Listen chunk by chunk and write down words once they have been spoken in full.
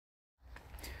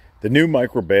The new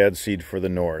micro bad seed for the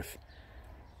north.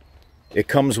 It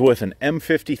comes with an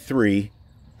M53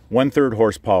 1/3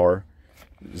 horsepower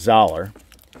Zoller,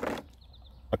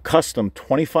 a custom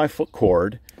 25-foot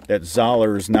cord that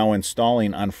Zoller is now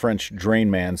installing on French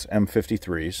Drainman's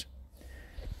M53s,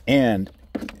 and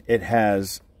it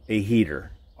has a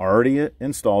heater already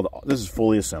installed. This is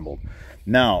fully assembled.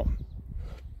 Now,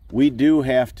 we do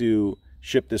have to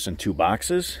ship this in 2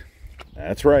 boxes.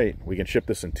 That's right, we can ship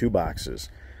this in 2 boxes.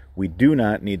 We do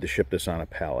not need to ship this on a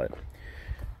pallet.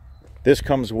 This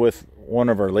comes with one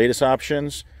of our latest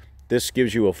options. This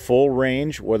gives you a full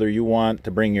range, whether you want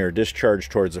to bring your discharge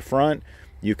towards the front.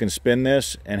 You can spin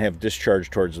this and have discharge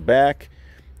towards the back,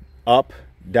 up,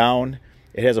 down.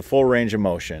 It has a full range of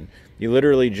motion. You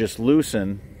literally just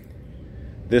loosen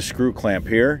this screw clamp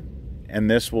here, and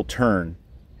this will turn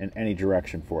in any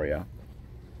direction for you.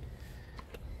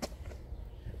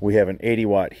 We have an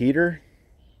 80-watt heater.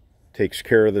 Takes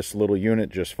care of this little unit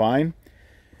just fine.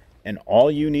 And all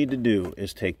you need to do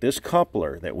is take this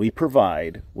coupler that we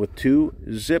provide with 2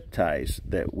 zip ties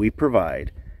that we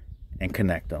provide and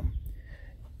connect them.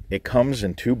 It comes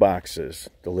in 2 boxes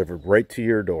delivered right to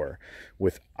your door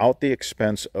without the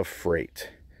expense of freight.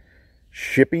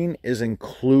 Shipping is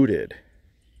included.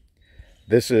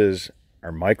 This is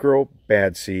our micro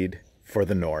bad seed for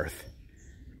the north.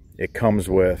 It comes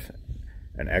with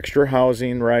an extra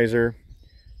housing riser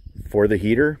for the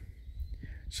heater,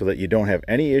 so that you don't have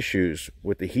any issues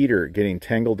with the heater getting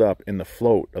tangled up in the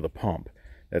float of the pump.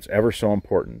 That's ever so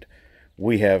important.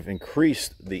 We have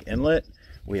increased the inlet.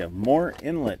 We have more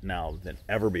inlet now than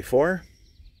ever before.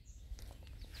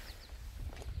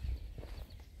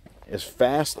 As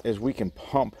fast as we can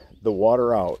pump the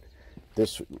water out,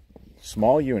 this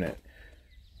small unit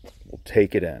will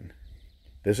take it in.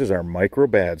 This is our micro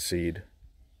bad seed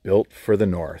built for the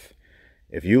north.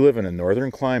 If you live in a northern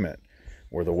climate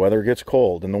where the weather gets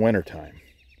cold in the wintertime,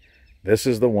 this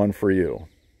is the one for you.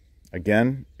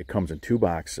 Again, it comes in 2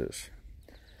 boxes.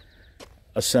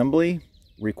 Assembly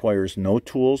requires no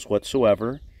tools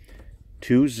whatsoever.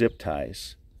 2 zip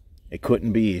ties. It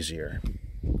couldn't be easier.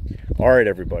 All right,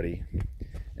 everybody.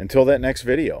 Until that next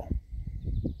video.